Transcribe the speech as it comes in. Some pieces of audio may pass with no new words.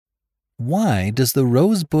Why does the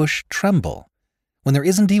rose bush tremble when there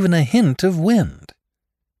isn't even a hint of wind?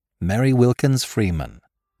 Mary Wilkins Freeman,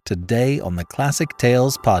 today on the Classic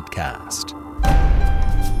Tales podcast.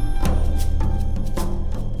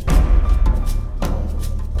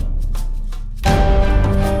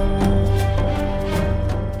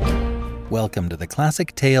 Welcome to the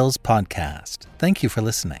Classic Tales podcast. Thank you for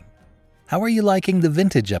listening. How are you liking the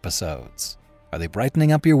vintage episodes? Are they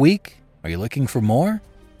brightening up your week? Are you looking for more?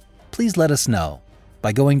 Please let us know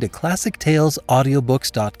by going to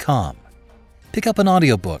classictalesaudiobooks.com. Pick up an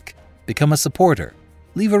audiobook, become a supporter,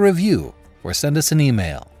 leave a review, or send us an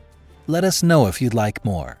email. Let us know if you'd like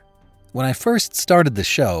more. When I first started the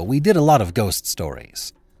show, we did a lot of ghost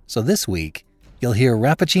stories. So this week, you'll hear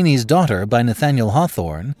Rappaccini's Daughter by Nathaniel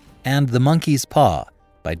Hawthorne and The Monkey's Paw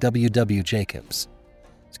by W.W. Jacobs.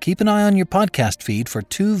 So keep an eye on your podcast feed for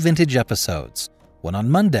 2 vintage episodes, one on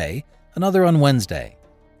Monday, another on Wednesday.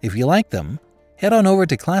 If you like them, head on over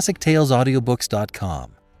to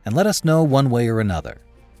classictalesaudiobooks.com and let us know one way or another.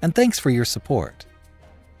 And thanks for your support.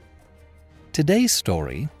 Today's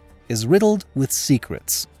story is riddled with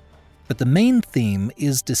secrets, but the main theme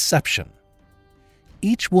is deception.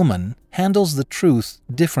 Each woman handles the truth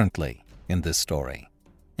differently in this story,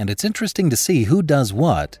 and it's interesting to see who does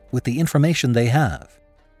what with the information they have.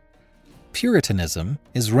 Puritanism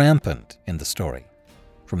is rampant in the story.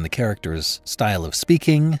 From the characters' style of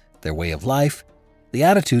speaking, their way of life, the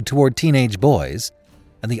attitude toward teenage boys,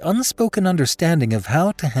 and the unspoken understanding of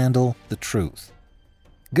how to handle the truth.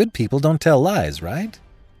 Good people don't tell lies, right?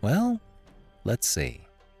 Well, let's see.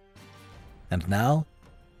 And now,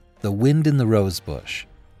 The Wind in the Rose Bush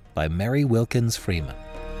by Mary Wilkins Freeman.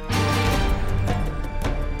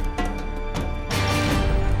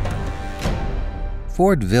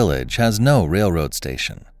 Fort Village has no railroad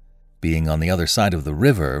station, being on the other side of the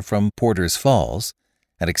river from Porter's Falls,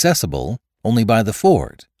 and accessible only by the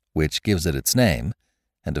ford, which gives it its name,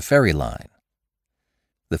 and a ferry line.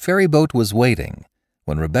 The ferry boat was waiting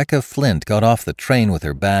when Rebecca Flint got off the train with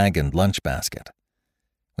her bag and lunch basket.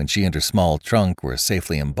 When she and her small trunk were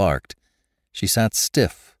safely embarked, she sat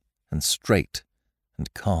stiff and straight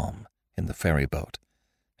and calm in the ferry boat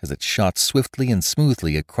as it shot swiftly and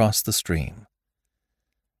smoothly across the stream.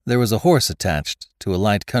 There was a horse attached to a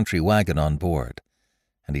light country wagon on board,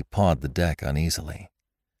 and he pawed the deck uneasily.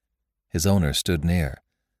 His owner stood near,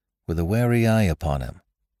 with a wary eye upon him,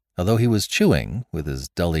 although he was chewing with as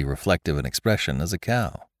dully reflective an expression as a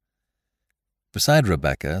cow. Beside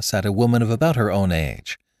Rebecca sat a woman of about her own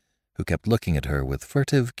age, who kept looking at her with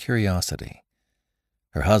furtive curiosity.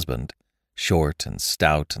 Her husband, short and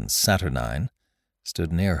stout and saturnine,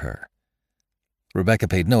 stood near her. Rebecca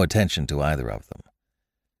paid no attention to either of them.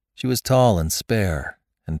 She was tall and spare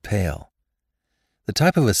and pale, the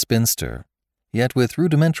type of a spinster, yet with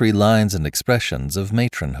rudimentary lines and expressions of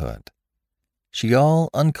matronhood. She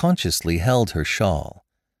all unconsciously held her shawl,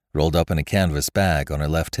 rolled up in a canvas bag on her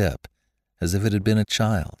left hip, as if it had been a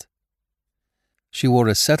child. She wore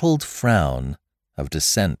a settled frown of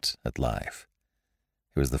dissent at life.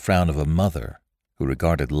 It was the frown of a mother who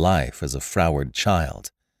regarded life as a froward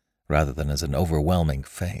child, rather than as an overwhelming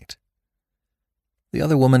fate. The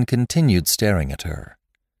other woman continued staring at her.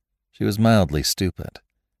 She was mildly stupid,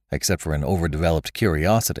 except for an overdeveloped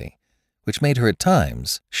curiosity, which made her at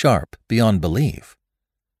times sharp beyond belief.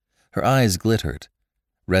 Her eyes glittered.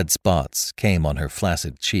 Red spots came on her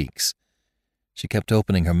flaccid cheeks. She kept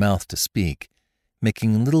opening her mouth to speak,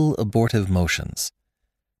 making little abortive motions.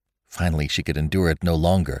 Finally, she could endure it no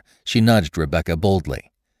longer. She nudged Rebecca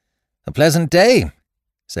boldly. "A pleasant day,"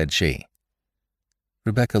 said she.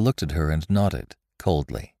 Rebecca looked at her and nodded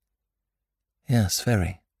coldly. "Yes,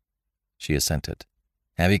 very," she assented.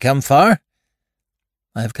 "Have you come far?"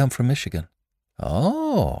 "I have come from Michigan."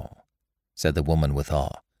 "Oh," said the woman with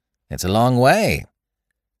awe. "It's a long way,"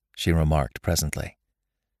 she remarked presently.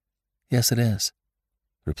 "Yes, it is,"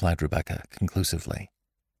 replied Rebecca conclusively.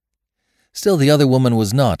 Still, the other woman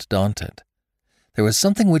was not daunted. There was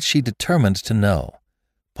something which she determined to know,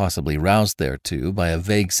 possibly roused thereto by a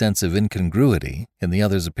vague sense of incongruity in the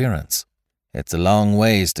other's appearance. "It's a long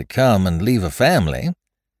ways to come and leave a family,"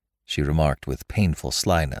 she remarked with painful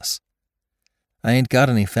slyness. "I ain't got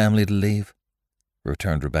any family to leave,"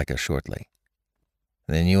 returned Rebecca shortly.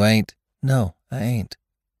 "Then you ain't—" "No, I ain't."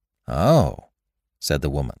 "Oh," said the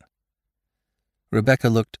woman. Rebecca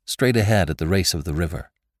looked straight ahead at the race of the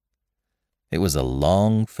river. It was a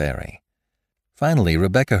long ferry. Finally,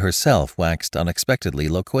 Rebecca herself waxed unexpectedly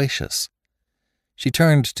loquacious. She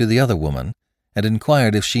turned to the other woman and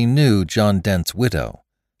inquired if she knew John Dent's widow,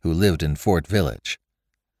 who lived in Fort Village.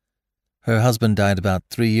 "Her husband died about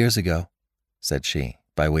 3 years ago," said she,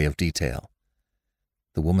 by way of detail.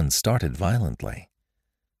 The woman started violently.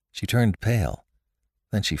 She turned pale.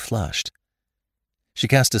 Then she flushed. She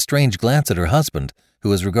cast a strange glance at her husband, who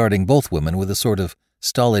was regarding both women with a sort of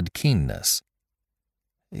stolid keenness.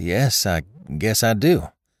 "Yes, I guess I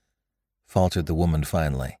do," faltered the woman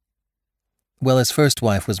finally. "Well, his first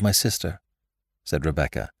wife was my sister," said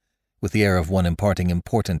Rebecca, with the air of one imparting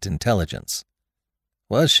important intelligence.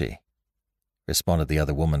 "Was she?" responded the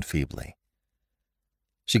other woman feebly.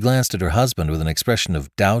 She glanced at her husband with an expression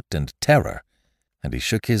of doubt and terror, and he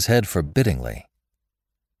shook his head forbiddingly.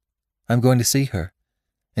 "I'm going to see her,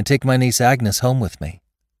 and take my niece Agnes home with me,"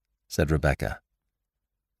 said Rebecca.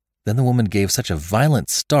 Then the woman gave such a violent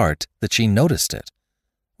start that she noticed it.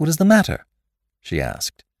 "What is the matter?" she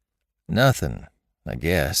asked. "Nothing, I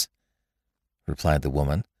guess," replied the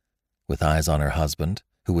woman, with eyes on her husband,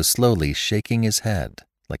 who was slowly shaking his head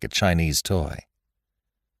like a Chinese toy.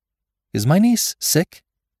 "Is my niece sick?"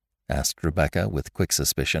 asked Rebecca with quick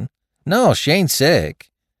suspicion. "No, she ain't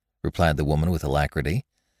sick," replied the woman with alacrity.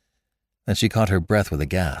 Then she caught her breath with a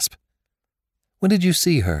gasp. "When did you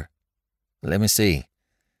see her?" "Let me see.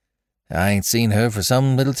 I ain't seen her for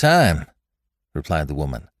some little time," replied the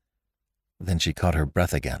woman. Then she caught her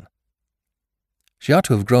breath again. "She ought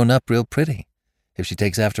to have grown up real pretty, if she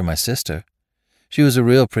takes after my sister. She was a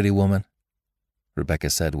real pretty woman," Rebecca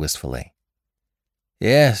said wistfully.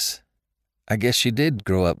 "Yes, I guess she did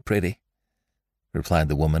grow up pretty," replied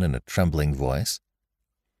the woman in a trembling voice.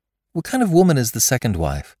 "What kind of woman is the second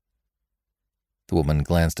wife?" The woman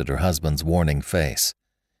glanced at her husband's warning face.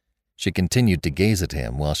 She continued to gaze at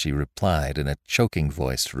him while she replied in a choking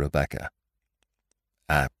voice to Rebecca.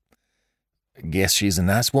 "I guess she's a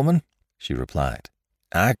nice woman," she replied.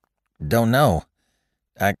 "I don't know.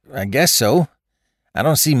 I guess so. I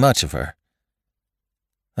don't see much of her."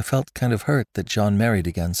 "I felt kind of hurt that John married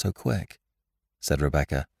again so quick," said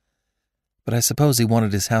Rebecca. "But I suppose he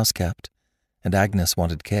wanted his house kept, and Agnes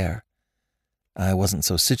wanted care. I wasn't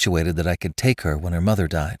so situated that I could take her when her mother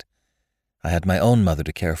died. I had my own mother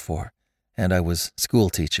to care for, and I was school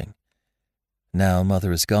teaching. Now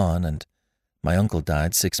Mother is gone, and my uncle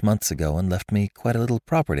died 6 months ago and left me quite a little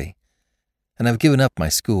property. And I've given up my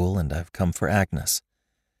school, and I've come for Agnes.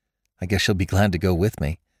 I guess she'll be glad to go with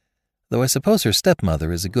me, though I suppose her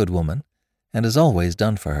stepmother is a good woman, and has always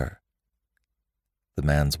done for her." The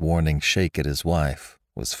man's warning shake at his wife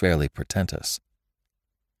was fairly portentous.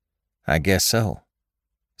 "I guess so,"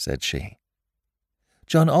 said she.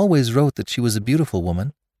 "John always wrote that she was a beautiful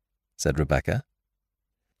woman," said Rebecca.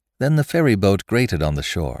 Then the ferry boat grated on the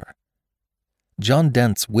shore. John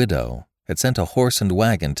Dent's widow had sent a horse and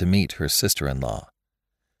wagon to meet her sister-in-law.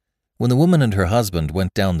 When the woman and her husband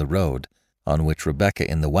went down the road, on which Rebecca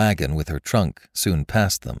in the wagon with her trunk soon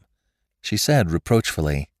passed them, she said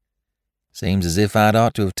reproachfully, "Seems as if I'd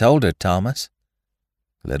ought to have told her, Thomas."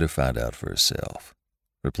 "Let her find out for herself,"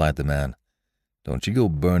 replied the man. "Don't you go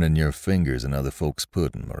burning your fingers in other folks'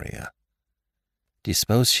 pudding, Maria." "Do you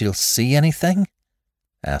suppose she'll see anything?"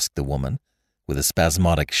 asked the woman, with a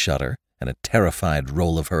spasmodic shudder and a terrified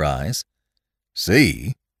roll of her eyes.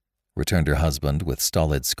 "See?" returned her husband with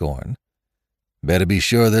stolid scorn. "Better be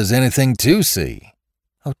sure there's anything to see."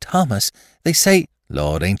 "Oh, Thomas, they say—"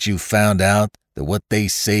 "Lord, ain't you found out that what they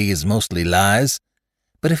say is mostly lies?"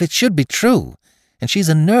 "But if it should be true, and she's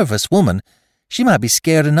a nervous woman, she might be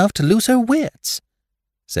scared enough to lose her wits,"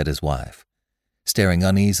 said his wife, staring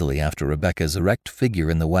uneasily after Rebecca's erect figure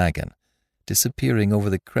in the wagon, disappearing over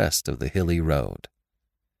the crest of the hilly road.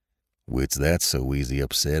 "Wits that's so easy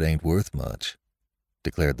upset ain't worth much,"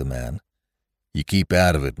 declared the man. "You keep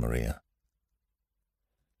out of it, Maria."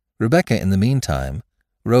 Rebecca, in the meantime,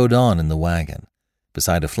 rode on in the wagon,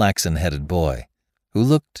 beside a flaxen-headed boy, who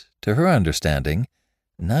looked, to her understanding,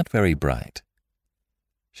 not very bright.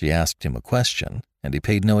 She asked him a question, and he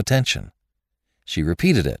paid no attention. She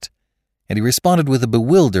repeated it, and he responded with a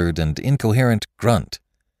bewildered and incoherent grunt.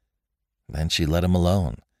 Then she let him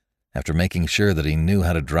alone, after making sure that he knew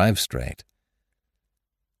how to drive straight.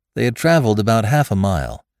 They had traveled about half a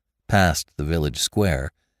mile, past the village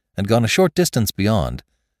square, and gone a short distance beyond,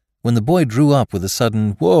 when the boy drew up with a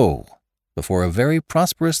sudden whoa before a very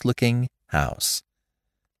prosperous-looking house.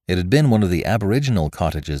 It had been one of the aboriginal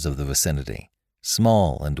cottages of the vicinity,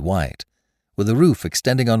 small and white, with a roof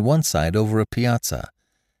extending on one side over a piazza,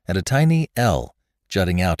 and a tiny L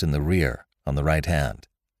jutting out in the rear on the right hand.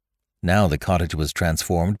 Now the cottage was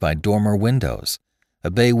transformed by dormer windows,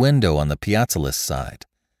 a bay window on the piazzaless side,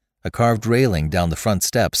 a carved railing down the front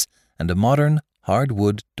steps, and a modern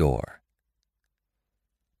hardwood door.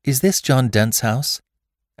 "Is this John Dent's house?"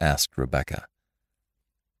 asked Rebecca.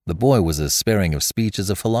 The boy was as sparing of speech as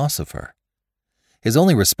a philosopher. His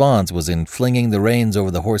only response was in flinging the reins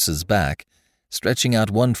over the horse's back, stretching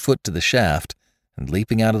out one foot to the shaft, and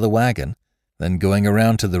leaping out of the wagon, then going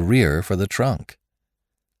around to the rear for the trunk.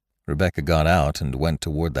 Rebecca got out and went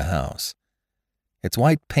toward the house. Its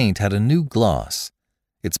white paint had a new gloss.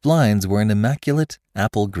 Its blinds were an immaculate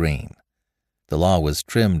apple green. The lawn was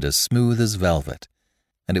trimmed as smooth as velvet,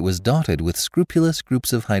 and it was dotted with scrupulous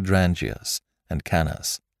groups of hydrangeas and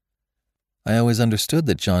cannas. I always understood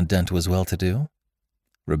that John Dent was well-to-do,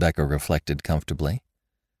 Rebecca reflected comfortably.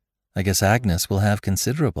 I guess Agnes will have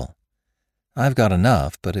considerable. I've got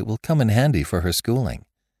enough, but it will come in handy for her schooling.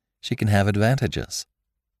 She can have advantages.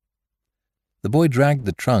 The boy dragged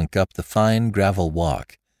the trunk up the fine gravel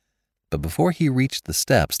walk, but before he reached the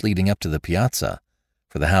steps leading up to the piazza,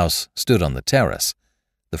 for the house stood on the terrace,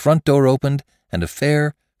 the front door opened and a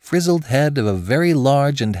fair, frizzled head of a very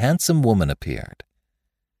large and handsome woman appeared.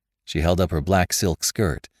 She held up her black silk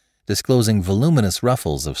skirt, disclosing voluminous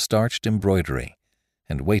ruffles of starched embroidery,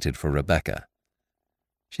 and waited for Rebecca.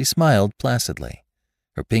 She smiled placidly.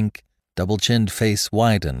 Her pink, double-chinned face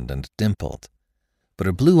widened and dimpled, but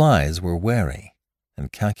her blue eyes were wary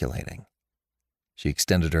and calculating. She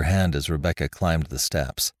extended her hand as Rebecca climbed the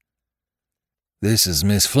steps. "This is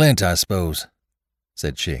Miss Flint, I suppose,"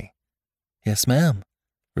 said she. "Yes, ma'am,"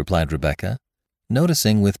 replied Rebecca,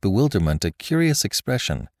 noticing with bewilderment a curious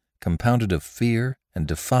expression compounded of fear and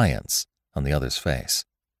defiance on the other's face.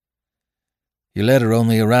 "Your letter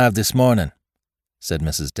only arrived this morning," said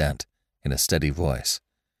Mrs. Dent in a steady voice.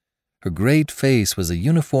 Her great face was a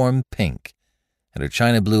uniform pink, and her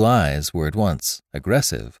china blue eyes were at once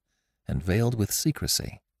aggressive and veiled with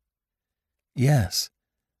secrecy. "Yes,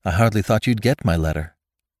 I hardly thought you'd get my letter,"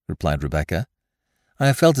 replied Rebecca.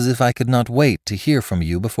 "I felt as if I could not wait to hear from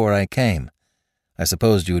you before I came. I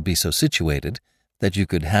supposed you would be so situated that you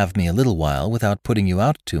could have me a little while without putting you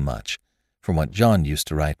out too much, from what John used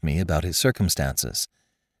to write me about his circumstances.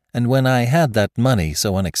 And when I had that money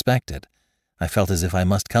so unexpected, I felt as if I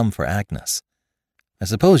must come for Agnes. I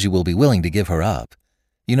suppose you will be willing to give her up.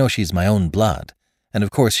 You know she's my own blood, and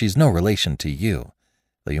of course she's no relation to you,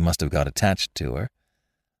 though you must have got attached to her.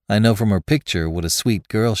 I know from her picture what a sweet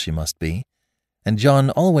girl she must be, and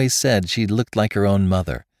John always said she looked like her own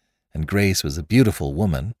mother, and Grace was a beautiful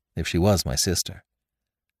woman if she was my sister."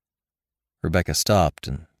 Rebecca stopped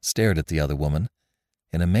and stared at the other woman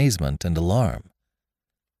in amazement and alarm.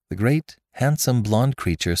 The great, handsome blonde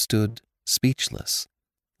creature stood speechless,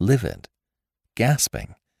 livid,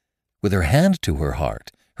 gasping, with her hand to her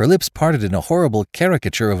heart, her lips parted in a horrible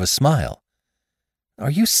caricature of a smile. "Are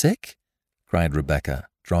you sick?" cried Rebecca,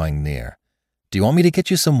 drawing near. "Do you want me to get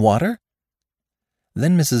you some water?"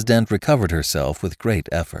 Then Mrs. Dent recovered herself with great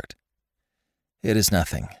effort. "It is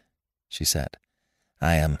nothing," she said.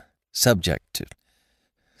 "I am subject to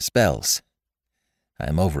spells. I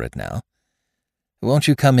am over it now. Won't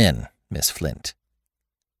you come in, Miss Flint?"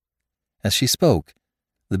 As she spoke,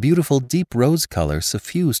 the beautiful deep rose color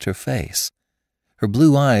suffused her face. Her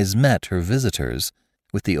blue eyes met her visitor's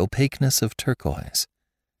with the opaqueness of turquoise,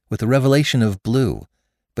 with a revelation of blue,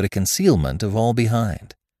 but a concealment of all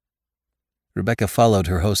behind. Rebecca followed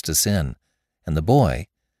her hostess in, and the boy,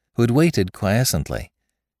 who had waited quiescently,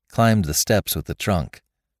 climbed the steps with the trunk.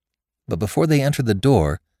 But before they entered the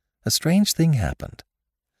door, a strange thing happened.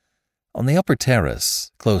 On the upper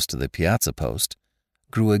terrace, close to the piazza post,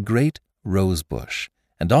 grew a great rose bush,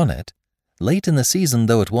 and on it, late in the season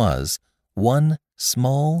though it was, one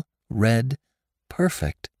small, red,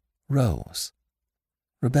 perfect rose.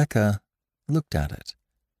 Rebecca looked at it,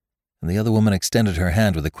 and the other woman extended her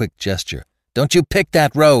hand with a quick gesture. "Don't you pick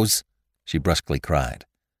that rose!" she brusquely cried.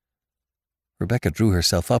 Rebecca drew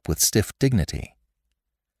herself up with stiff dignity.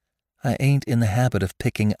 "I ain't in the habit of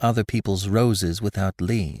picking other people's roses without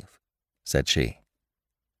leave," said she.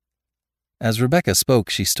 As Rebecca spoke,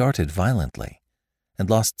 she started violently, and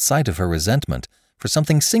lost sight of her resentment, for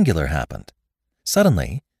something singular happened.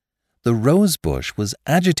 Suddenly, the rose bush was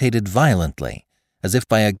agitated violently, as if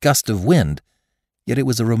by a gust of wind, yet it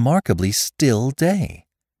was a remarkably still day.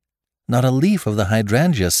 Not a leaf of the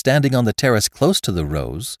hydrangea standing on the terrace close to the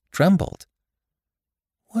rose trembled.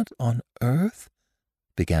 "What on earth?"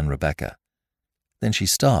 began Rebecca. Then she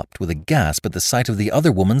stopped with a gasp at the sight of the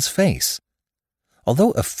other woman's face.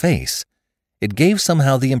 Although a face, it gave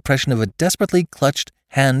somehow the impression of a desperately clutched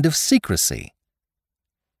hand of secrecy.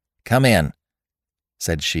 "Come in,"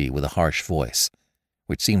 said she with a harsh voice,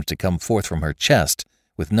 which seemed to come forth from her chest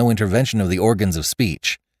with no intervention of the organs of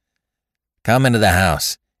speech. "Come into the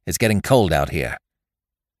house. It's getting cold out here."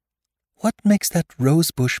 "What makes that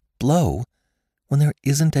rose bush blow when there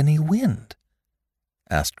isn't any wind?"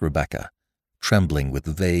 asked Rebecca, trembling with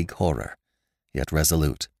vague horror, yet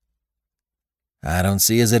resolute. "I don't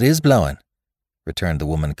see as it is blowing," returned the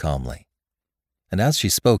woman calmly. And as she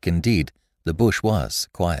spoke, indeed, the bush was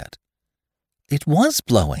quiet. "It was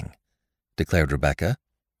blowing," declared Rebecca.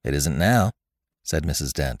 "It isn't now," said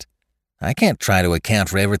Mrs. Dent. "I can't try to account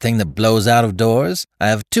for everything that blows out of doors. I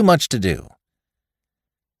have too much to do."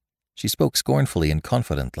 She spoke scornfully and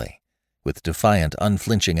confidently, with defiant,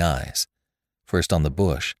 unflinching eyes, first on the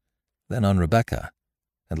bush, then on Rebecca,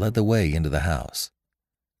 and led the way into the house.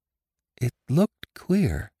 "It looked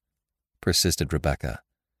queer," persisted Rebecca,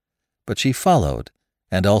 but she followed,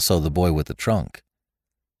 and also the boy with the trunk.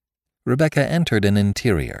 Rebecca entered an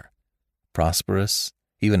interior, prosperous,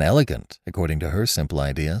 even elegant, according to her simple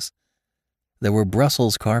ideas. There were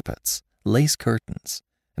Brussels carpets, lace curtains,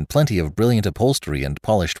 and plenty of brilliant upholstery and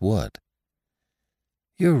polished wood.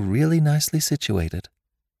 "You're really nicely situated,"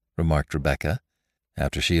 remarked Rebecca,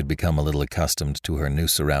 after she had become a little accustomed to her new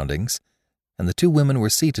surroundings, and the two women were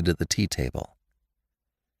seated at the tea table.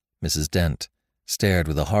 Mrs. Dent stared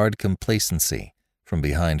with a hard complacency from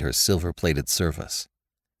behind her silver-plated service.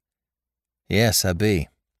 "Yes, I be,"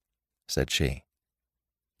 said she.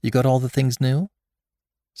 "You got all the things new?"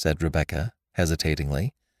 said Rebecca,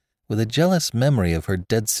 hesitatingly, with a jealous memory of her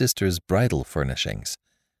dead sister's bridal furnishings.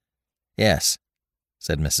 "Yes,"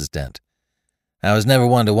 said Mrs. Dent. "I was never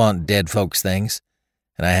one to want dead folks' things,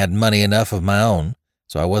 and I had money enough of my own,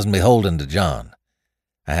 so I wasn't beholden to John.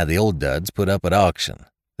 I had the old duds put up at auction.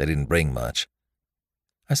 They didn't bring much."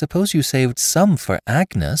 "I suppose you saved some for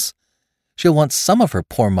Agnes. She'll want some of her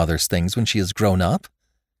poor mother's things when she is grown up,"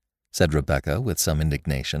 said Rebecca with some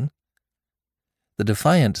indignation. The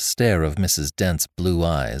defiant stare of Mrs. Dent's blue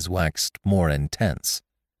eyes waxed more intense.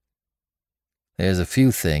 "There's a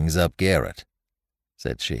few things up garret,"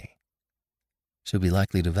 said she. "She'll be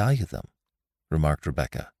likely to value them," remarked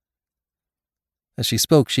Rebecca. As she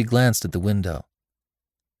spoke, she glanced at the window.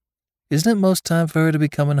 "Isn't it most time for her to be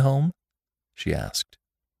coming home?" she asked.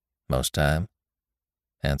 "Most time,"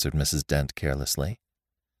 answered Mrs. Dent carelessly.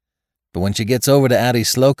 "But when she gets over to Addie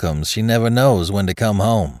Slocum's, she never knows when to come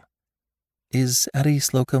home." "Is Addie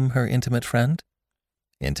Slocum her intimate friend?"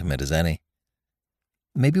 "Intimate as any."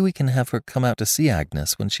 "Maybe we can have her come out to see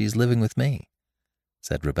Agnes when she's living with me,"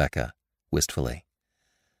 said Rebecca, wistfully.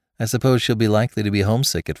 "I suppose she'll be likely to be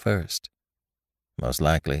homesick at first." "Most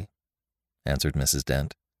likely," answered Mrs.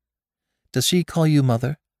 Dent. "Does she call you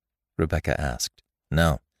mother?" Rebecca asked.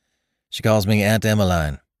 "No. She calls me Aunt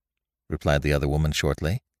Emmeline," replied the other woman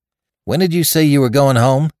shortly. "When did you say you were going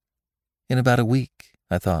home?" "In about a week,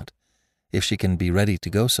 I thought, if she can be ready to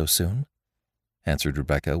go so soon," answered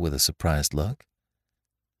Rebecca with a surprised look.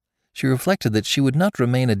 She reflected that she would not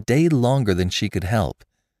remain a day longer than she could help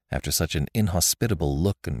after such an inhospitable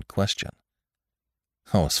look and question.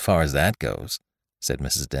 "Oh, as far as that goes," said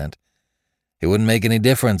Mrs. Dent, "it wouldn't make any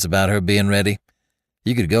difference about her being ready.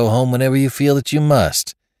 You could go home whenever you feel that you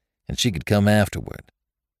must, and she could come afterward."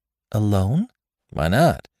 "Alone?" "Why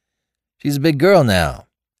not? She's a big girl now,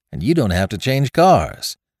 and you don't have to change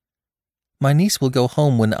cars." "My niece will go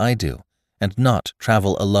home when I do, and not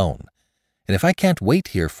travel alone. And if I can't wait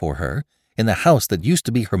here for her, in the house that used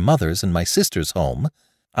to be her mother's and my sister's home,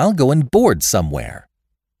 I'll go and board somewhere,"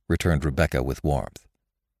 returned Rebecca with warmth.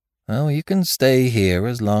 "Oh, you can stay here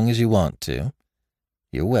as long as you want to.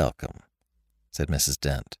 You're welcome," said Mrs.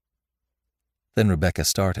 Dent. Then Rebecca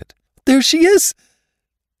started. "There she is!"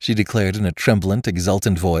 she declared in a tremblant,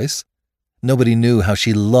 exultant voice. Nobody knew how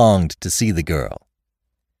she longed to see the girl.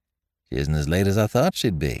 "She isn't as late as I thought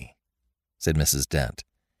she'd be," said Mrs. Dent,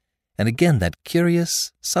 and again that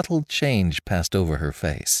curious, subtle change passed over her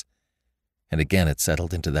face, and again it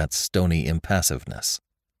settled into that stony impassiveness.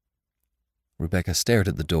 Rebecca stared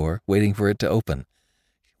at the door, waiting for it to open.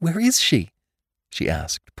 "Where is she?" she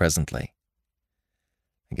asked presently.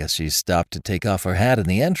 "I guess she's stopped to take off her hat in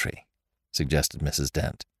the entry," suggested Mrs.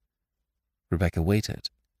 Dent. Rebecca waited.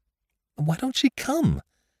 "Why don't she come?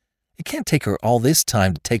 It can't take her all this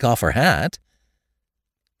time to take off her hat."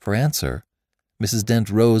 For answer, Mrs. Dent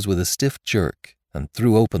rose with a stiff jerk and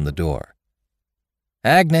threw open the door.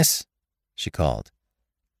 "Agnes," she called.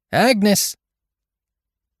 "Agnes!"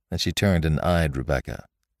 Then she turned and eyed Rebecca.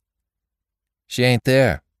 "She ain't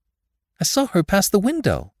there." "I saw her pass the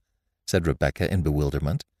window," said Rebecca in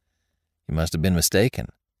bewilderment. "You must have been mistaken."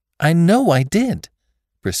 "I know I did,"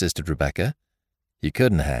 persisted Rebecca. "You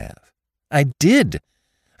couldn't have." "I did.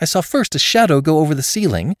 I saw first a shadow go over the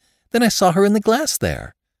ceiling, then I saw her in the glass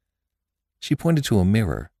there." She pointed to a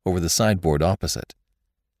mirror over the sideboard opposite.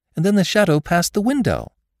 "And then the shadow passed the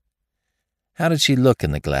window." "How did she look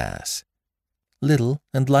in the glass?" "Little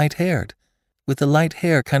and light-haired, with the light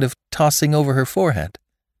hair kind of tossing over her forehead."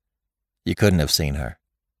 You couldn't have seen her.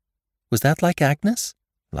 Was that like Agnes?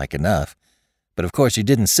 Like enough. But of course you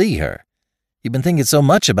didn't see her. You've been thinking so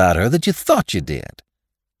much about her that you thought you did.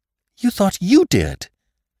 You thought you did?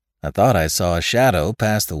 I thought I saw a shadow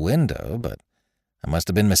pass the window, but I must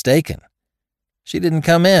have been mistaken. She didn't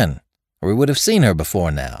come in, or we would have seen her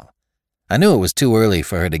before now. I knew it was too early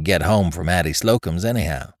for her to get home from Addie Slocum's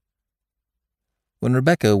anyhow. When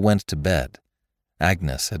Rebecca went to bed,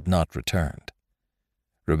 Agnes had not returned.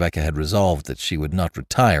 Rebecca had resolved that she would not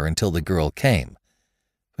retire until the girl came,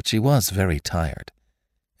 but she was very tired,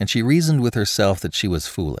 and she reasoned with herself that she was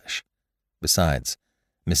foolish. Besides,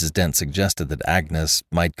 Mrs. Dent suggested that Agnes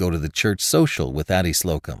might go to the church social with Addie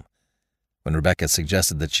Slocum. When Rebecca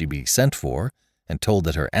suggested that she be sent for and told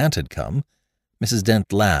that her aunt had come, Mrs.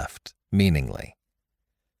 Dent laughed meaningly.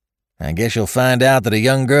 I guess you'll find out that a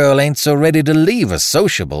young girl ain't so ready to leave a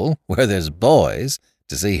sociable where there's boys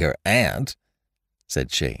to see her aunt,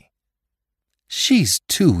 said she. She's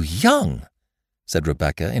too young, said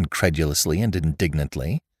Rebecca incredulously and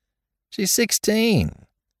indignantly. She's 16,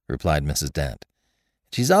 replied Mrs. Dent.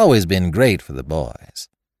 She's always been great for the boys.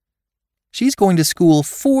 She's going to school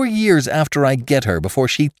 4 years after I get her before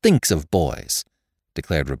she thinks of boys,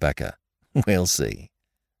 declared Rebecca. We'll see,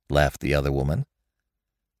 laughed the other woman.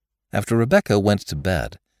 After Rebecca went to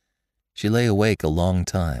bed, she lay awake a long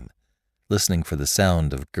time, listening for the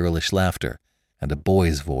sound of girlish laughter and a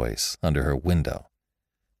boy's voice under her window.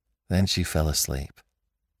 Then she fell asleep.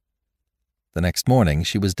 The next morning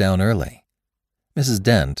she was down early. Mrs.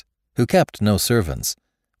 Dent, who kept no servants,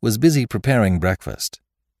 was busy preparing breakfast.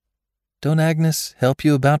 Don't Agnes help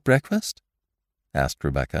you about breakfast? Asked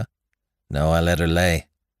Rebecca. No, I let her lay,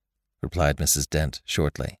 replied Mrs. Dent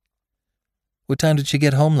shortly. What time did she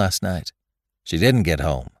get home last night? She didn't get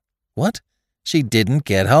home. What? She didn't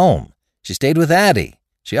get home. She stayed with Addie.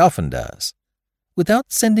 She often does.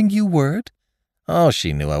 Without sending you word? Oh,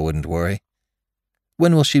 she knew I wouldn't worry.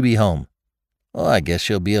 When will she be home? Oh, I guess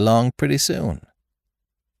she'll be along pretty soon.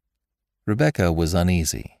 Rebecca was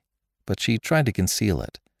uneasy, but she tried to conceal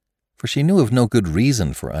it, for she knew of no good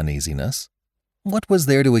reason for uneasiness. What was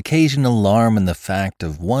there to occasion alarm in the fact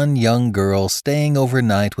of one young girl staying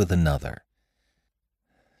overnight with another?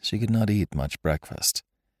 She could not eat much breakfast.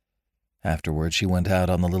 Afterward, she went out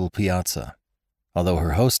on the little piazza, although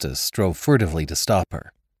her hostess strove furtively to stop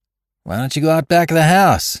her. Why don't you go out back of the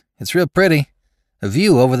house? It's real pretty. A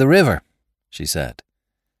view over the river, she said.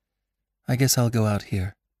 I guess I'll go out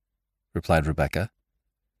here, replied Rebecca.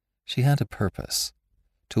 She had a purpose,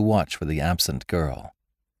 to watch for the absent girl.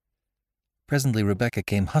 Presently Rebecca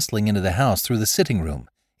came hustling into the house through the sitting room,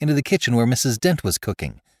 into the kitchen where Mrs. Dent was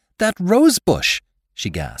cooking. That rose bush, she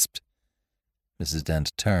gasped. Mrs.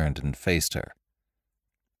 Dent turned and faced her.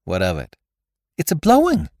 What of it? It's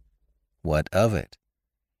a-blowing. What of it?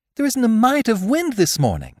 There isn't a mite of wind this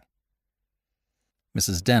morning.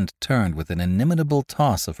 Mrs. Dent turned with an inimitable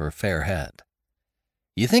toss of her fair head.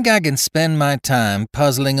 You think I can spend my time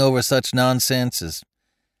puzzling over such nonsense as...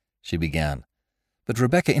 she began. But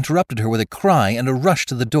Rebecca interrupted her with a cry and a rush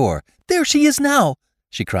to the door. There she is now,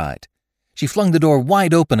 she cried. She flung the door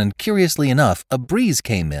wide open, and curiously enough, a breeze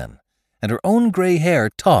came in, and her own gray hair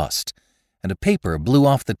tossed, and a paper blew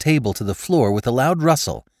off the table to the floor with a loud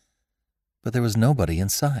rustle. But there was nobody in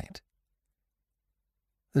sight.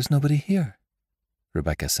 There's nobody here,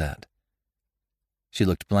 Rebecca said. She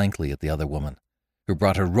looked blankly at the other woman, who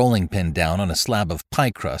brought her rolling pin down on a slab of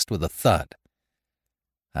pie crust with a thud.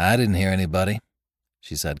 I didn't hear anybody,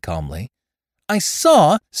 she said calmly. I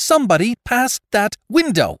saw somebody pass that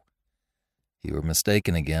window. You were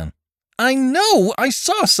mistaken again. I know I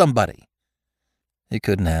saw somebody. You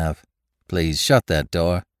couldn't have. Please shut that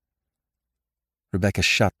door. Rebecca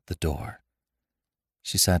shut the door.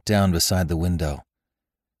 She sat down beside the window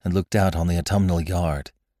and looked out on the autumnal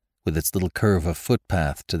yard with its little curve of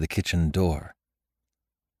footpath to the kitchen door.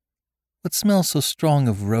 What smells so strong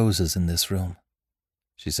of roses in this room?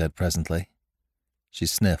 She said presently. She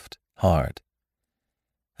sniffed hard.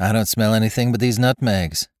 I don't smell anything but these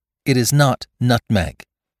nutmegs. It is not nutmeg.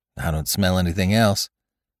 I don't smell anything else.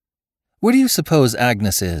 Where do you suppose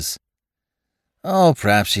Agnes is? Oh,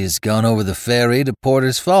 perhaps she's gone over the ferry to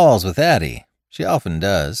Porter's Falls with Addie. She often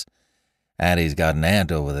does. Addie's got an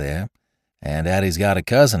aunt over there, and Addie's got a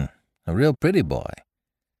cousin, a real pretty boy.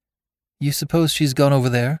 You suppose she's gone over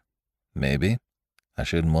there? Maybe. I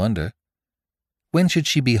shouldn't wonder. When should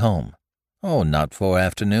she be home? Oh, not before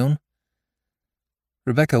afternoon.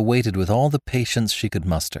 Rebecca waited with all the patience she could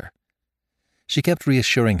muster. She kept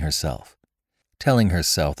reassuring herself, telling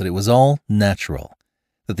herself that it was all natural,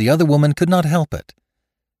 that the other woman could not help it.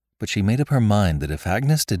 but she made up her mind that if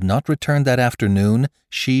Agnes did not return that afternoon,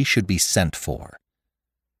 she should be sent for.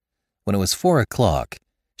 When it was 4:00,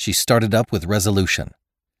 she started up with resolution.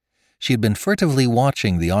 She had been furtively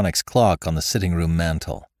watching the onyx clock on the sitting-room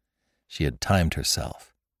mantel. She had timed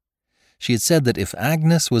herself. She had said that if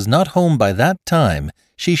Agnes was not home by that time,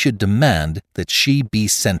 she should demand that she be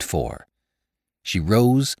sent for. She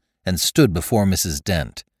rose and stood before Mrs.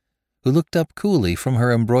 Dent, who looked up coolly from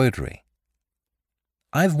her embroidery.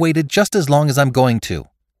 "I've waited just as long as I'm going to,"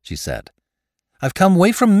 she said. "I've come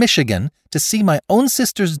away from Michigan to see my own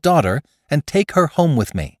sister's daughter and take her home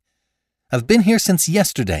with me. I've been here since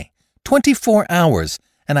yesterday, 24 hours,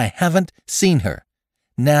 and I haven't seen her.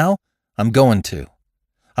 Now I'm going to.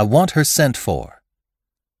 I want her sent for."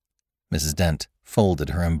 Mrs. Dent folded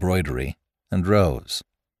her embroidery and rose.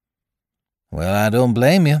 "Well, I don't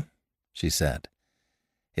blame you," she said.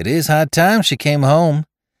 "It is high time she came home.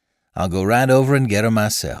 I'll go right over and get her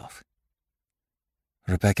myself."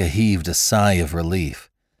 Rebecca heaved a sigh of relief.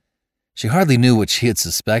 She hardly knew what she had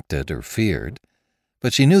suspected or feared,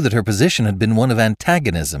 but she knew that her position had been one of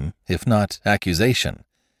antagonism, if not accusation,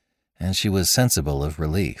 and she was sensible of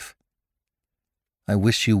relief. "I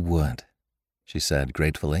wish you would," she said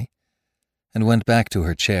gratefully, and went back to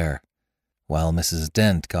her chair, while Mrs.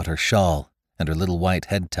 Dent got her shawl and her little white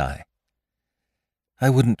head tie. "I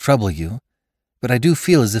wouldn't trouble you, but I do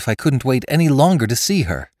feel as if I couldn't wait any longer to see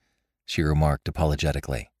her," she remarked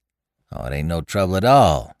apologetically. "Oh, it ain't no trouble at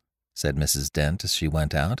all," said Mrs. Dent as she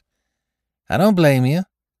went out. "I don't blame you.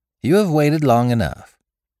 You have waited long enough."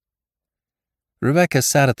 Rebecca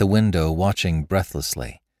sat at the window watching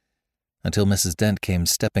breathlessly until Mrs. Dent came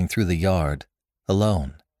stepping through the yard,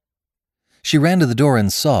 alone. She ran to the door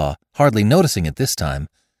and saw, hardly noticing it this time,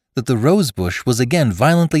 that the rose bush was again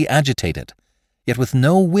violently agitated, yet with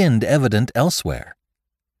no wind evident elsewhere.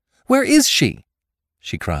 "Where is she?"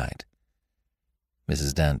 she cried.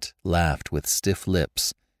 Mrs. Dent laughed with stiff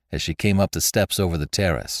lips as she came up the steps over the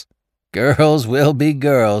terrace. "Girls will be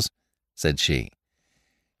girls," said she.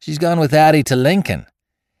 "She's gone with Addie to Lincoln.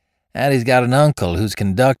 Addie's got an uncle who's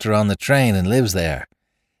conductor on the train and lives there,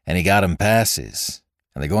 and he got 'em passes,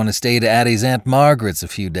 and they're going to stay to Addie's Aunt Margaret's a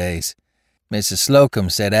few days. Mrs. Slocum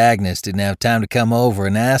said Agnes didn't have time to come over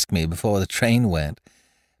and ask me before the train went,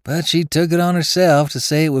 but she took it on herself to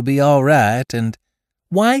say it would be all right, and—"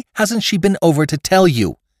 "Why hasn't she been over to tell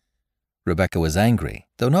you?" Rebecca was angry,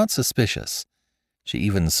 though not suspicious. She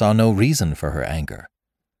even saw no reason for her anger.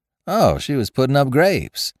 "Oh, she was putting up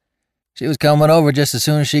grapes. She was coming over just as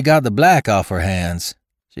soon as she got the black off her hands.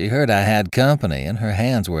 She heard I had company, and her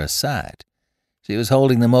hands were a sight. She was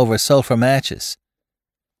holding them over sulphur matches."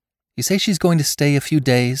 "You say she's going to stay a few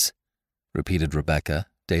days?" repeated Rebecca,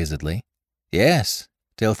 dazedly. "Yes,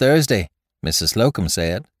 till Thursday, Mrs. Slocum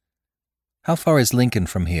said." "How far is Lincoln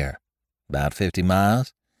from here?" "About 50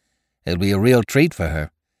 miles. It'll be a real treat for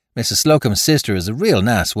her. Mrs. Slocum's sister is a real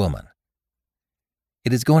nice woman."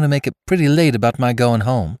 "It is going to make it pretty late about my going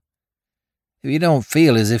home." "If you don't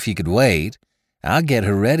feel as if you could wait, I'll get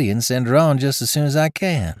her ready and send her on just as soon as I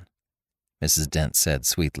can," Mrs. Dent said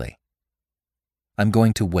sweetly. "I'm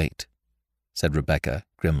going to wait," said Rebecca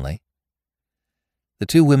grimly. The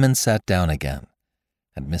two women sat down again,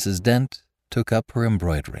 and Mrs. Dent took up her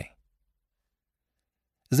embroidery.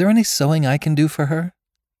 "Is there any sewing I can do for her?"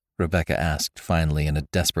 Rebecca asked finally in a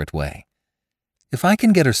desperate way. "If I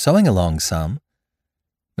can get her sewing along some—"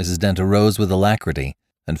 Mrs. Dent arose with alacrity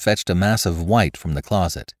and fetched a mass of white from the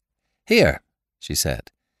closet. "Here," she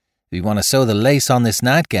said. "If you want to sew the lace on this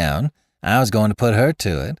nightgown, I was going to put her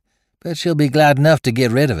to it, but she'll be glad enough to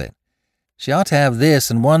get rid of it. She ought to have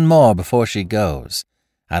this and one more before she goes.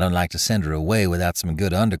 I don't like to send her away without some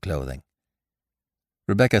good underclothing."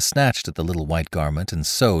 Rebecca snatched at the little white garment and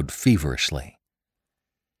sewed feverishly.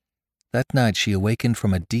 That night she awakened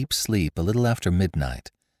from a deep sleep a little after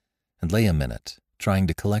midnight and lay a minute, trying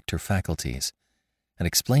to collect her faculties and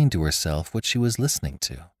explain to herself what she was listening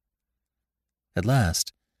to. At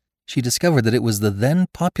last, she discovered that it was the then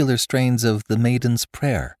popular strains of The Maiden's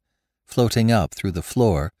Prayer floating up through the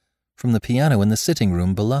floor from the piano in the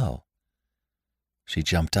sitting-room below. She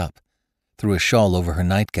jumped up, threw a shawl over her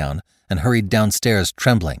nightgown, and hurried downstairs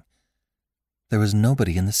trembling. There was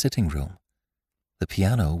nobody in the sitting-room. The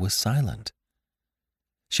piano was silent.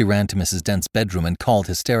 She ran to Mrs. Dent's bedroom and called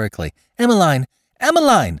hysterically, "Emmeline!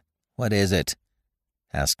 Emmeline!" "What is it?"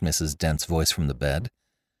 asked Mrs. Dent's voice from the bed.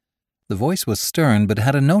 The voice was stern, but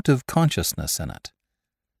had a note of consciousness in it.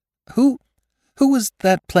 Who was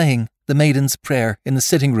that playing The Maiden's Prayer in the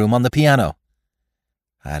sitting-room on the piano?"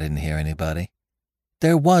 "I didn't hear anybody."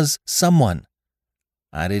 "There was someone."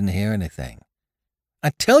 "I didn't hear anything."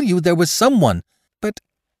 "I tell you there was someone, but—"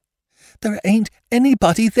 There ain't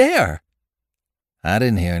anybody there." "I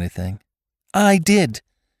didn't hear anything." "I did.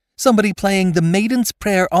 Somebody playing the Maiden's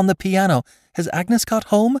Prayer on the piano. Has Agnes got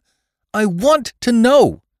home? I want to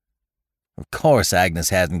know." "Of course Agnes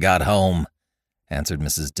hadn't got home," answered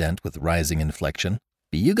Mrs. Dent with rising inflection.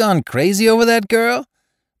 "Be you gone crazy over that girl?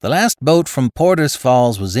 The last boat from Porter's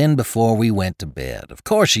Falls was in before we went to bed. Of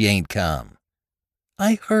course she ain't come."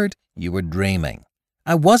 "I heard—" "You were dreaming."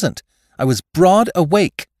 "I wasn't. I was broad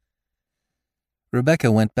awake."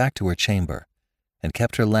 Rebecca went back to her chamber and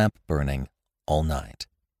kept her lamp burning all night.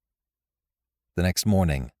 The next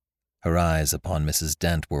morning, her eyes upon Mrs.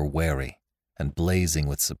 Dent were wary and blazing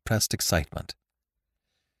with suppressed excitement.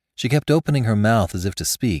 She kept opening her mouth as if to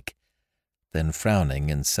speak, then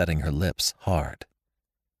frowning and setting her lips hard.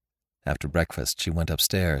 After breakfast, she went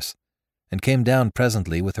upstairs and came down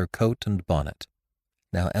presently with her coat and bonnet.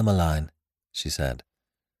 "Now, Emmeline," she said,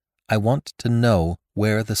 "I want to know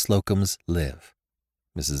where the Slocums live."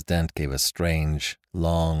 Mrs. Dent gave a strange,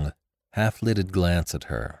 long, half-lidded glance at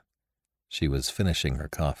her. She was finishing her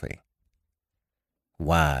coffee.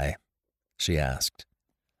 "Why?" she asked.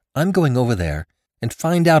 "I'm going over there and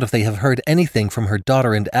find out if they have heard anything from her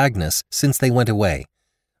daughter and Agnes since they went away.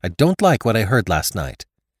 I don't like what I heard last night."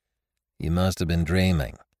 "You must have been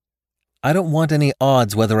dreaming." "I don't want any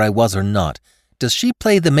odds whether I was or not. Does she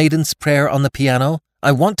play the Maiden's Prayer on the piano?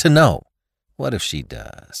 I want to know." "What if she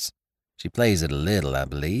does? She plays it a little, I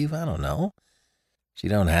believe. I don't know. She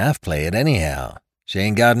don't half play it anyhow. She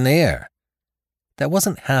ain't got an ear." "That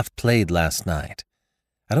wasn't half played last night.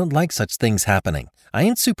 I don't like such things happening. I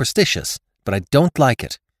ain't superstitious, but I don't like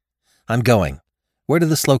it. I'm going. Where do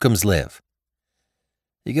the Slocums live?"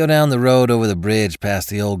 "You go down the road over the bridge past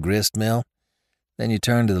the old grist mill. Then you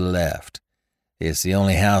turn to the left. It's the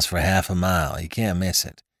only house for half a mile. You can't miss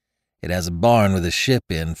it. It has a barn with a ship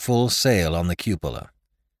in full sail on the cupola."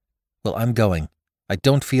 "Well, I'm going. I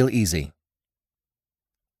don't feel easy."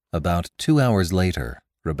 About 2 hours later,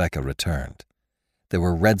 Rebecca returned. There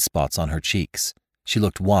were red spots on her cheeks. She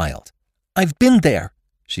looked wild. "I've been there,"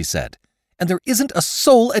 she said, "and there isn't a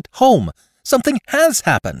soul at home. Something has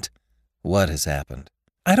happened." "What has happened?"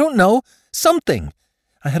 "I don't know. Something.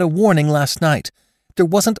 I had a warning last night. There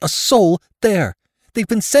wasn't a soul there. They've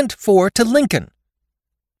been sent for to Lincoln."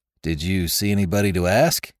 "Did you see anybody to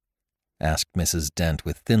ask?" asked Mrs. Dent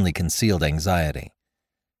with thinly concealed anxiety.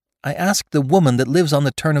 "I asked the woman that lives on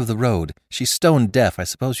the turn of the road. She's stone deaf, I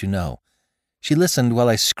suppose you know. She listened while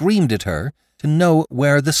I screamed at her to know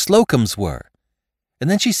where the Slocums were. And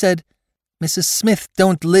then she said, 'Mrs. Smith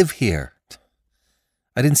don't live here.'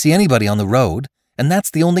 I didn't see anybody on the road, and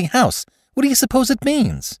that's the only house. What do you suppose it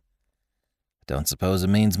means?" "I don't suppose it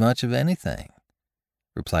means much of anything,"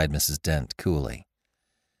 replied Mrs. Dent coolly.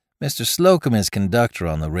 "Mr. Slocum is conductor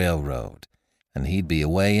on the railroad, and he'd be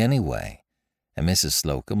away anyway, and Mrs.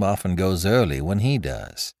 Slocum often goes early when he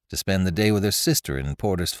does, to spend the day with her sister in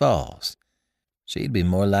Porter's Falls. She'd be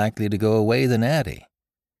more likely to go away than Addie."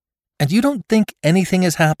 "And you don't think anything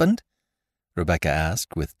has happened?" Rebecca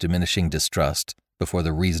asked with diminishing distrust before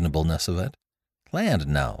the reasonableness of it. "Land,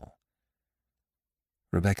 no."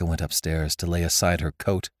 Rebecca went upstairs to lay aside her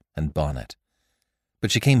coat and bonnet,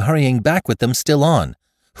 but she came hurrying back with them still on.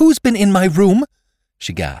 "Who's been in my room?"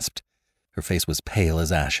 she gasped. Her face was pale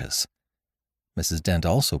as ashes. Mrs. Dent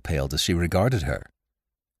also paled as she regarded her.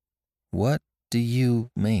 "What do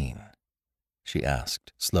you mean?" she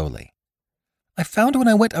asked slowly. "I found when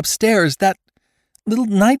I went upstairs that little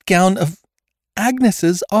nightgown of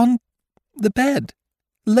Agnes's on the bed,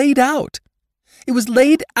 laid out. It was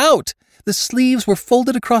laid out. The sleeves were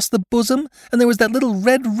folded across the bosom, and there was that little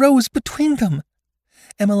red rose between them.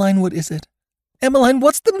 Emmeline, what is it? Emmeline,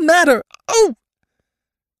 what's the matter? Oh!"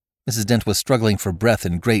 Mrs. Dent was struggling for breath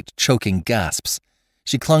in great choking gasps.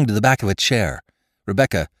 She clung to the back of a chair.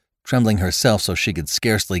 Rebecca, trembling herself so she could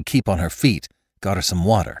scarcely keep on her feet, got her some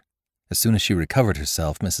water. As soon as she recovered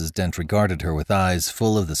herself, Mrs. Dent regarded her with eyes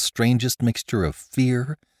full of the strangest mixture of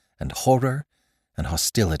fear and horror and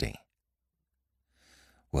hostility.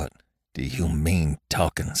 "What do you mean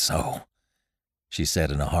talking so?" she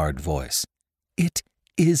said in a hard voice. "It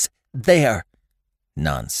is there."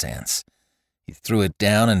 "Nonsense. You threw it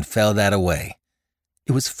down and fell that away."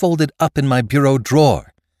 "It was folded up in my bureau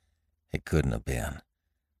drawer." "It couldn't have been."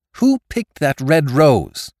 "Who picked that red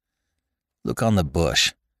rose?" "Look on the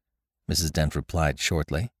bush," Mrs. Dent replied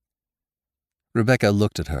shortly. Rebecca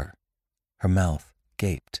looked at her. Her mouth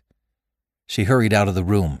gaped. She hurried out of the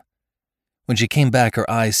room. When she came back, her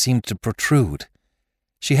eyes seemed to protrude.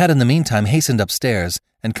 She had in the meantime hastened upstairs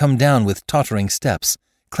and come down with tottering steps,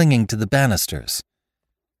 clinging to the banisters.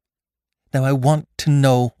 "Now I want to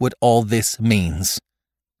know what all this means,"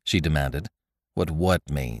 she demanded. What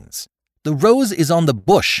means? The rose is on the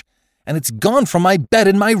bush, and it's gone from my bed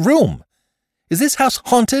in my room. Is this house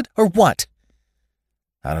haunted or what?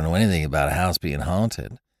 I don't know anything about a house being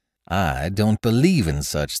haunted. I don't believe in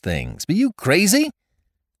such things. Be you crazy?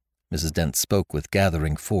 Mrs. Dent spoke with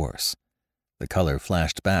gathering force. The color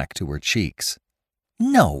flashed back to her cheeks.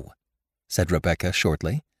 No, said Rebecca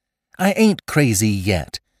shortly. I ain't crazy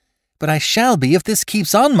yet, but I shall be if this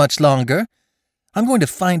keeps on much longer. I'm going to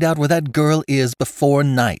find out where that girl is before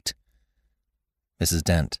night. Mrs.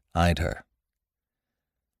 Dent eyed her.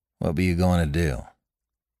 What be you going to do?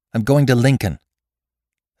 I'm going to Lincoln.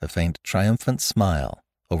 A faint, triumphant smile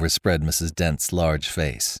overspread Mrs. Dent's large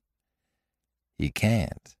face. You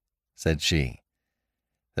can't, said she.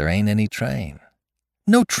 There ain't any train.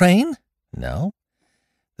 No train? No.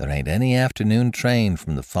 There ain't any afternoon train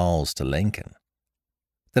from the Falls to Lincoln.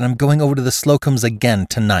 Then I'm going over to the Slocums again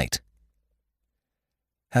tonight.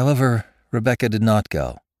 However, Rebecca did not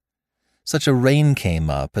go. Such a rain came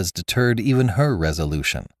up as deterred even her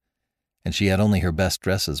resolution, and she had only her best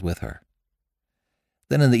dresses with her.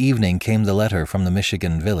 Then in the evening came the letter from the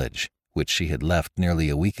Michigan village, which she had left nearly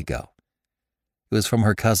a week ago. It was from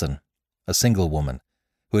her cousin, a single woman,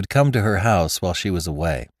 who had come to her house while she was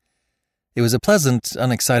away. It was a pleasant,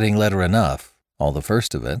 unexciting letter enough, all the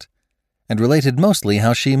first of it, and related mostly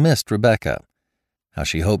how she missed Rebecca, how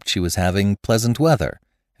she hoped she was having pleasant weather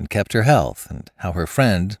and kept her health, and how her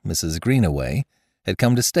friend, Mrs. Greenaway, had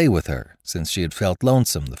come to stay with her since she had felt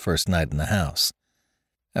lonesome the first night in the house.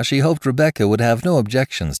 How she hoped Rebecca would have no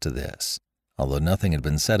objections to this, although nothing had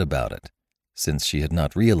been said about it, since she had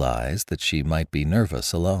not realized that she might be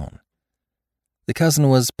nervous alone. The cousin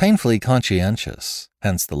was painfully conscientious,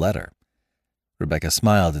 hence the letter. Rebecca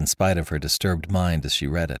smiled in spite of her disturbed mind as she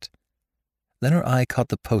read it. Then her eye caught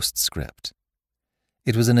the postscript.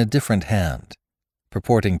 It was in a different hand,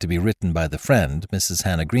 purporting to be written by the friend, Mrs.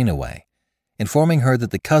 Hannah Greenaway, informing her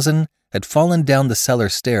that the cousin had fallen down the cellar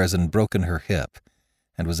stairs and broken her hip,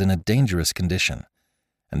 and was in a dangerous condition,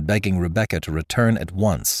 and begging Rebecca to return at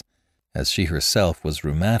once, as she herself was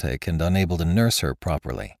rheumatic and unable to nurse her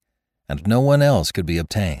properly, and no one else could be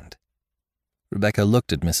obtained. Rebecca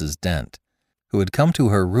looked at Mrs. Dent, who had come to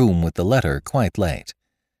her room with the letter quite late.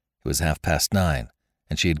 It was 9:30,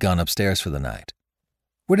 and she had gone upstairs for the night.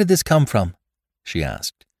 Where did this come from? She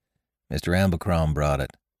asked. Mr. Amblecrom brought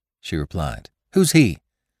it, she replied. Who's he?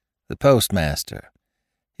 The postmaster.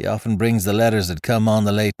 He often brings the letters that come on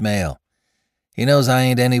the late mail. He knows I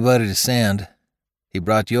ain't anybody to send. He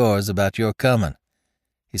brought yours about your coming.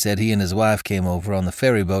 He said he and his wife came over on the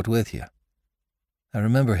ferry boat with you. I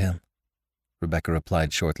remember him, Rebecca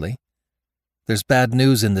replied shortly. There's bad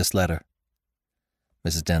news in this letter.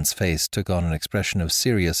 Mrs. Dent's face took on an expression of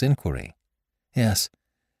serious inquiry. Yes,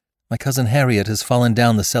 my cousin Harriet has fallen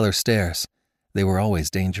down the cellar stairs. They were always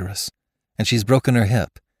dangerous. And she's broken her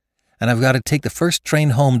hip. And I've got to take the first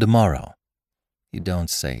train home tomorrow. You don't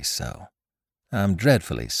say so. I'm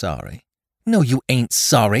dreadfully sorry. No, you ain't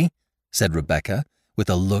sorry, said Rebecca, with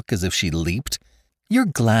a look as if she leaped. You're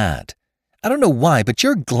glad. I don't know why, but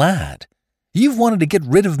you're glad. You've wanted to get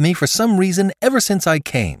rid of me for some reason ever since I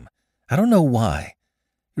came. I don't know why.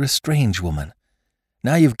 You're a strange woman.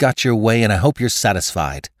 Now you've got your way, and I hope you're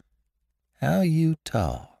satisfied. How you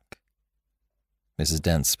talk. Mrs.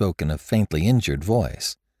 Dent spoke in a faintly injured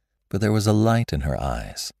voice, but there was a light in her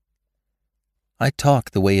eyes. I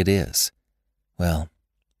talk the way it is. Well,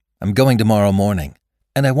 I'm going tomorrow morning,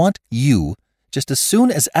 and I want you, just as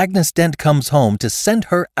soon as Agnes Dent comes home, to send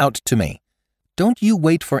her out to me. Don't you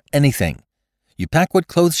wait for anything. You pack what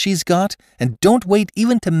clothes she's got, and don't wait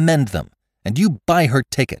even to mend them, and you buy her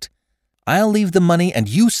ticket. I'll leave the money, and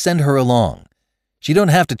you send her along. She don't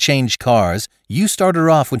have to change cars. You start her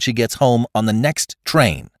off when she gets home on the next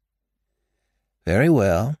train. Very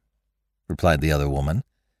well, replied the other woman.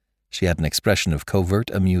 She had an expression of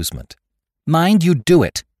covert amusement. Mind you do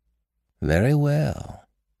it. Very well,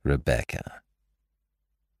 Rebecca.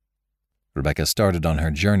 Rebecca started on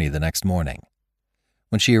her journey the next morning.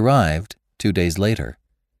 When she arrived, 2 days later,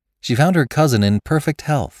 she found her cousin in perfect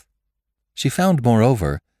health. She found,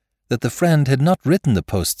 moreover, that the friend had not written the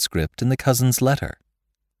postscript in the cousin's letter.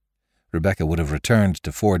 Rebecca would have returned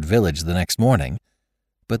to Ford Village the next morning,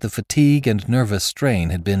 but the fatigue and nervous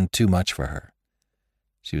strain had been too much for her.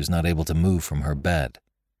 She was not able to move from her bed.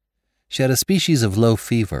 She had a species of low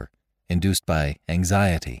fever, induced by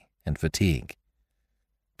anxiety and fatigue.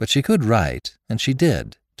 But she could write, and she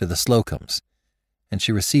did, to the Slocums, and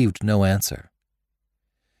she received no answer.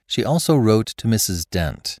 She also wrote to Mrs.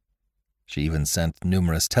 Dent. She even sent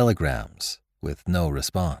numerous telegrams, with no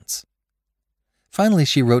response. Finally,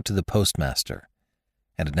 she wrote to the postmaster,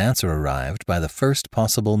 and an answer arrived by the first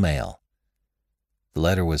possible mail. The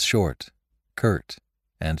letter was short, curt,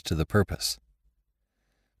 and to the purpose.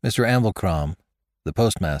 Mr. Amblecrom, the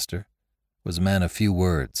postmaster, was a man of few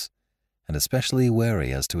words, and especially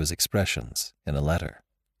wary as to his expressions in a letter.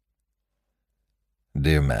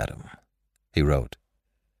 "Dear Madam," he wrote,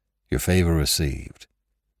 "your favor received.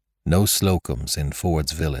 No Slocums in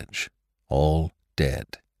Ford's village, all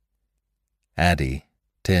dead. Addie,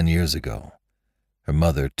 10 years ago. Her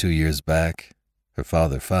mother 2 years back, her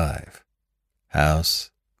father 5.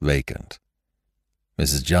 House vacant.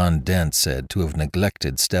 Mrs. John Dent said to have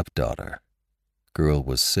neglected stepdaughter. Girl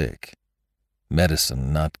was sick.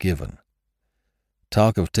 Medicine not given.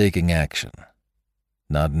 Talk of taking action.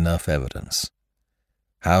 Not enough evidence.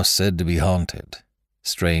 House said to be haunted.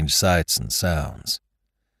 Strange sights and sounds.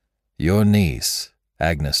 Your niece,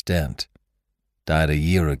 Agnes Dent, died a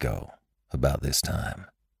year ago, about this time.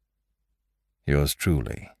 Yours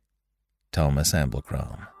truly, Thomas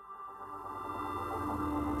Amblecrom."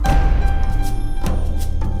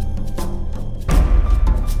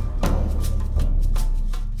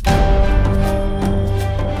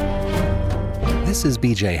 This is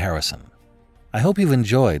B.J. Harrison. I hope you've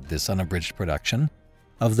enjoyed this unabridged production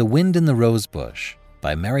of The Wind in the Rosebush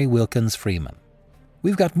by Mary Wilkins Freeman.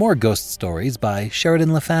 We've got more ghost stories by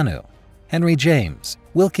Sheridan Le Fanu, Henry James,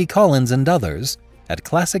 Wilkie Collins, and others at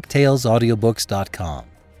ClassicTalesAudiobooks.com.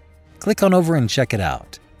 Click on over and check it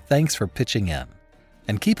out. Thanks for pitching in.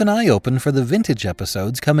 And keep an eye open for the vintage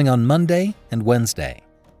episodes coming on Monday and Wednesday.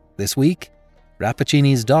 This week,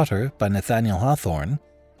 Rappaccini's Daughter by Nathaniel Hawthorne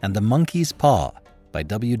and The Monkey's Paw by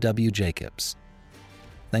W.W. Jacobs.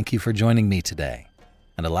 Thank you for joining me today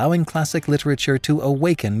and allowing classic literature to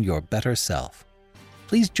awaken your better self.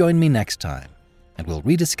 Please join me next time, and we'll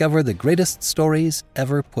rediscover the greatest stories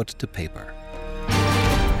ever put to paper.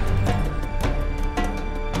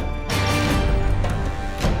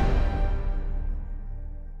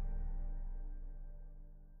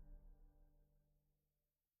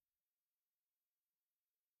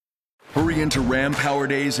 Hurry into Ram Power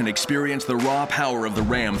Days and experience the raw power of the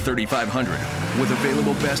Ram 3500 with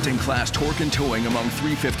available best-in-class torque and towing among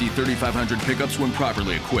 350 3500 pickups when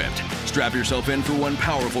properly equipped. Strap yourself in for one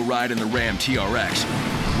powerful ride in the Ram TRX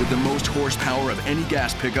with the most horsepower of any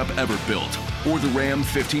gas pickup ever built. Or the Ram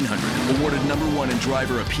 1500, awarded #1 in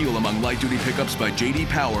driver appeal among light-duty pickups by J.D.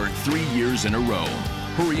 Power 3 years in a row.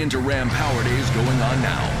 Hurry into Ram Power Days going on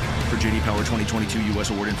now. For J.D. Power 2022 U.S.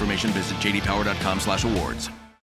 award information, visit jdpower.com/awards.